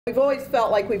We've always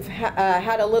felt like we've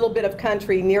had a little bit of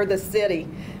country near the city,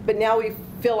 but now we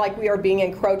feel like we are being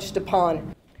encroached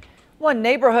upon. One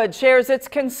neighborhood shares its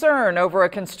concern over a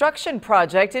construction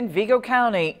project in Vigo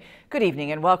County. Good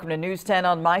evening and welcome to News 10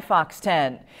 on My Fox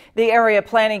 10. The Area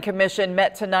Planning Commission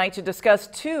met tonight to discuss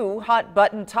two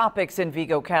hot-button topics in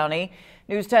Vigo County.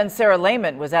 News 10's Sarah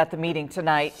Lehman was at the meeting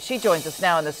tonight. She joins us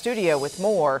now in the studio with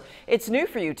more. It's new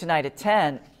for you tonight at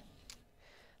 10.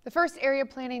 The first area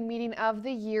planning meeting of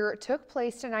the year took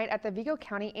place tonight at the Vigo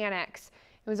County Annex.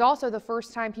 It was also the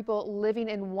first time people living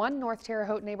in one North Terre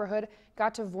Haute neighborhood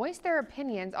got to voice their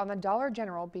opinions on the Dollar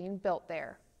General being built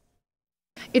there.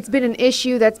 It's been an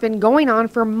issue that's been going on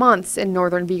for months in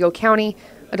Northern Vigo County,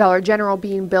 a Dollar General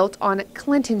being built on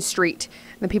Clinton Street.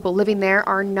 The people living there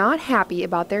are not happy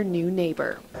about their new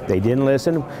neighbor. They didn't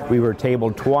listen. We were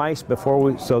tabled twice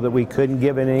before so that we couldn't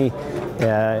give any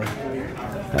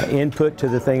input to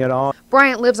the thing at all.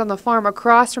 Bryant lives on the farm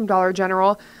across from Dollar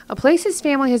General, a place his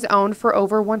family has owned for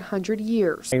over 100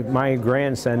 years. My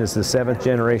grandson is the 7th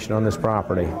generation on this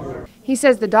property. He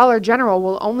says the Dollar General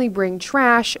will only bring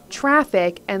trash,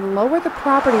 traffic, and lower the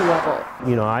property level.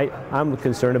 You know, I'm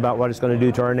concerned about what it's going to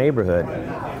do to our neighborhood.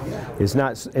 It's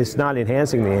not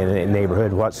enhancing the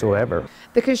neighborhood whatsoever.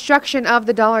 The construction of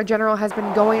the Dollar General has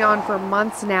been going on for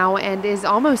months now and is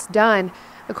almost done.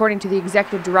 According to the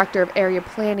executive director of area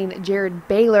planning, Jared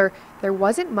Baylor, there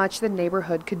wasn't much the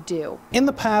neighborhood could do. In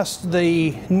the past,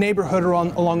 the neighborhood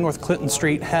along North Clinton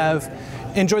Street have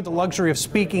enjoyed the luxury of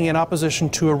speaking in opposition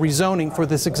to a rezoning for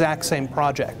this exact same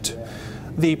project.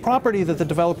 The property that the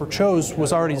developer chose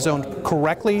was already zoned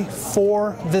correctly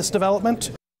for this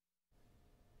development.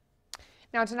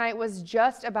 Now tonight was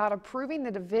just about approving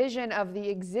the division of the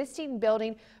existing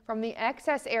building from the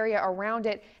excess area around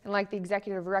it. And like the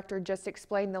executive director just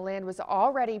explained, the land was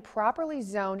already properly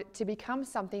zoned to become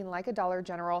something like a Dollar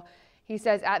General. He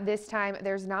says at this time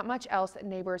there's not much else that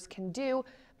neighbors can do,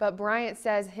 but Bryant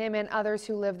says him and others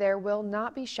who live there will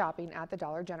not be shopping at the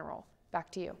Dollar General. Back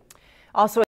to you. Also